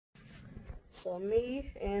So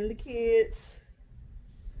me and the kids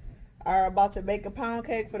are about to bake a pound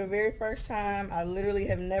cake for the very first time. I literally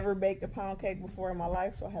have never baked a pound cake before in my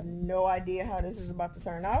life, so I have no idea how this is about to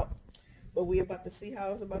turn out. But we're about to see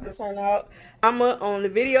how it's about to turn out. I'm on the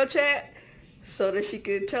video chat so that she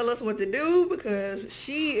could tell us what to do because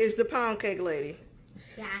she is the pound cake lady.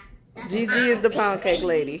 Yeah. Gigi is the pound cake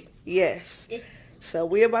lady. Yes. So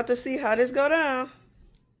we're about to see how this go down.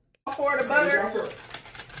 Pour the butter.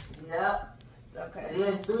 Yep. Okay. And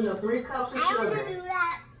then 3 cups of sugar. I want to do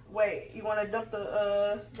that. Wait, you want to dump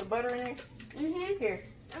the butter in there? Mm-hmm. Here.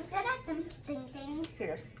 I'm good at them things.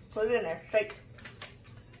 Here. Put it in there. Shake.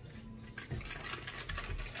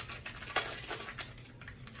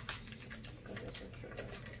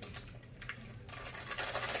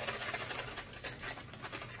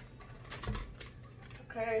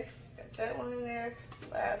 Okay. Got that one in there.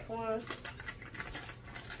 Last one.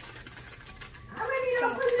 How many you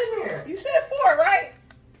put in there? You said 4, right?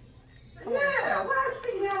 Yeah, why is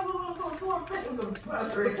she have a 4 packets of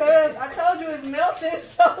butter? Because I told you it's melted,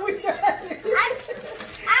 so we trying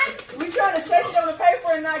to shake it on the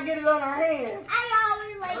paper and not get it on our hands. I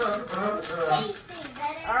always like tasting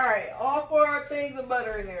better. Alright, all 4 things of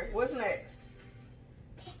butter in there. What's next?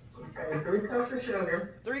 Okay, 3 cups of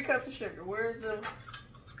sugar. 3 cups of sugar. Where's the...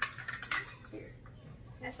 Here.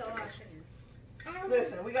 That's a lot of sugar.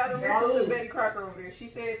 Listen, we got to listen to Betty Crocker over there. She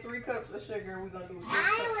said 3 cups of sugar. We're going to do 3 cups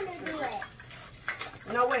I want of to do sugar.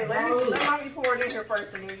 it. No, wait. Let mommy pour it in here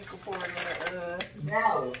first, and then you can pour it in there.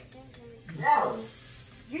 No. No.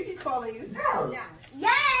 Gigi calling you. No.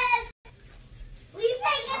 Yes! We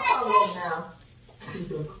taking a cake. Now.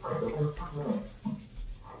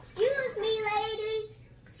 Excuse me, lady.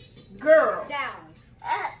 Girl. Dallas.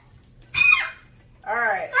 All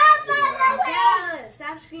right. Dallas,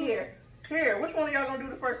 stop screaming. Here. Which one of y'all going to do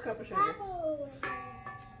the first cup of sugar?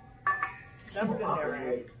 Dump it in there,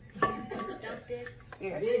 right? Dump it.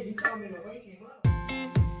 Yeah. Yeah, you told me to wake him up.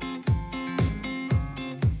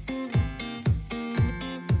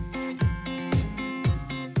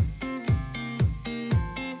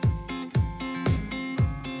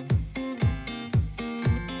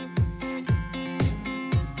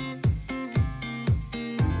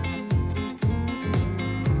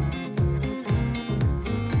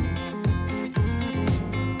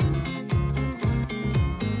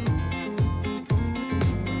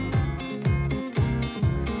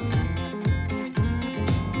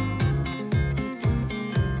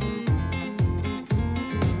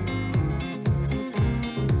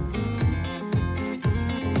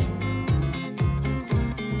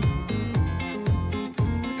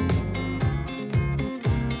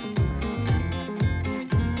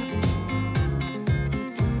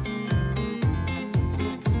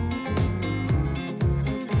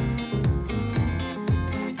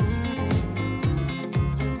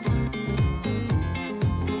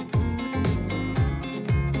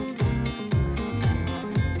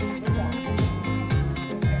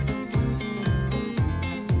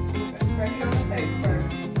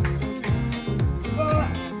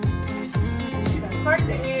 Crack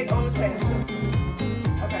the egg on the table.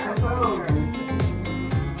 Okay, that's what I'm doing.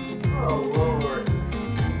 Oh, Lord.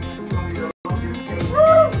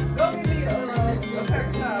 Woo! Go get me a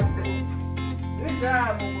paper towel. Good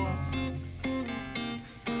job, Mama.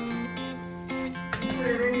 Put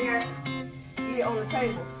it in here. Yeah, on the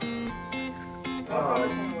table. Don't throw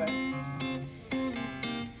this one away.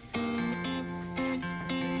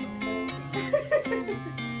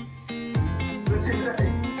 What's it say?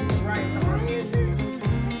 Right, Tom. What is it?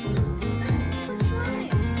 It's like slime.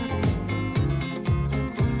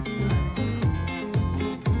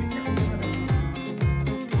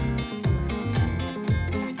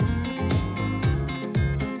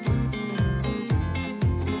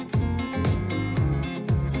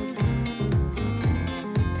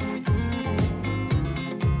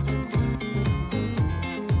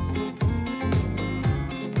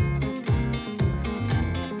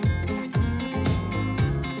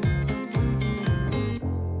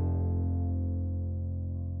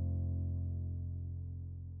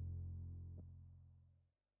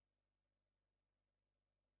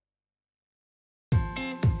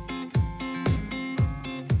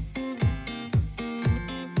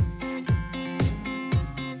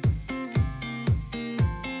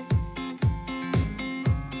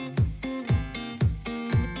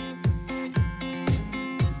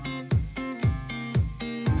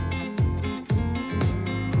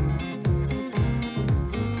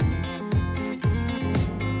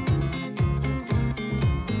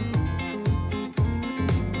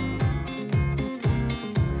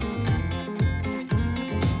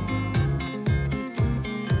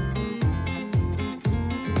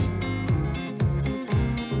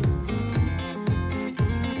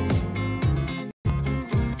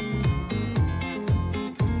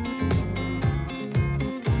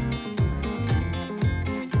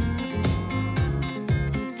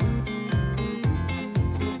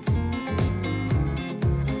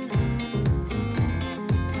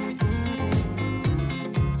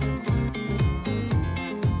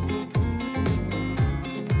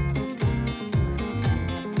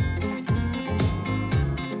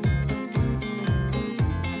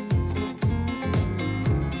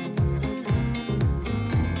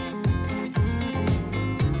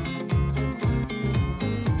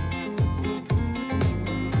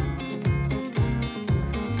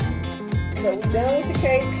 So we done with the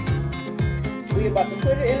cake. We about to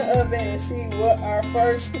put it in the oven and see what our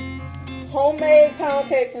first homemade pound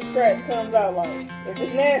cake from scratch comes out like. If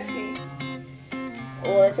it's nasty,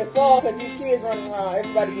 or if it falls because these kids running around,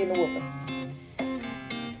 everybody getting a whooping.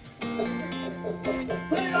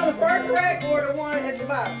 Put it on the first rack or the one at the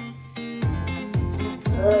bottom.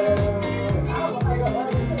 I don't know how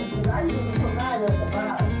to because I usually put mine at the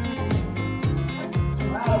bottom.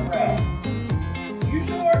 Bottom rack. You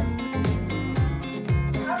sure?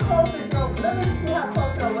 How close is your, let me see how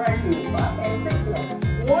close your rack is. I can't see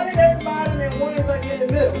that. One is at the bottom and one is like in the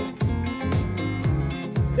middle.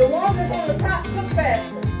 The one that's on the top cook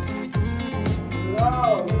faster.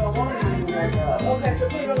 No, you don't want to do that. Okay, so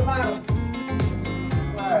put it on the bottom.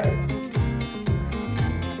 Right.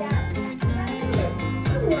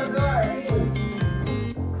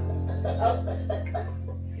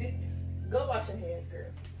 Go wash your hands, girl.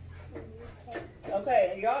 Okay,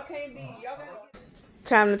 y'all can't be, y'all gotta get...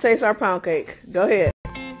 Time to taste our pound cake. Go ahead.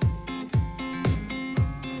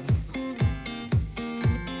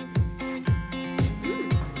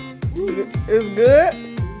 It's good?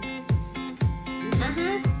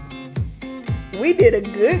 Uh-huh. We did a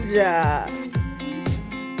good job.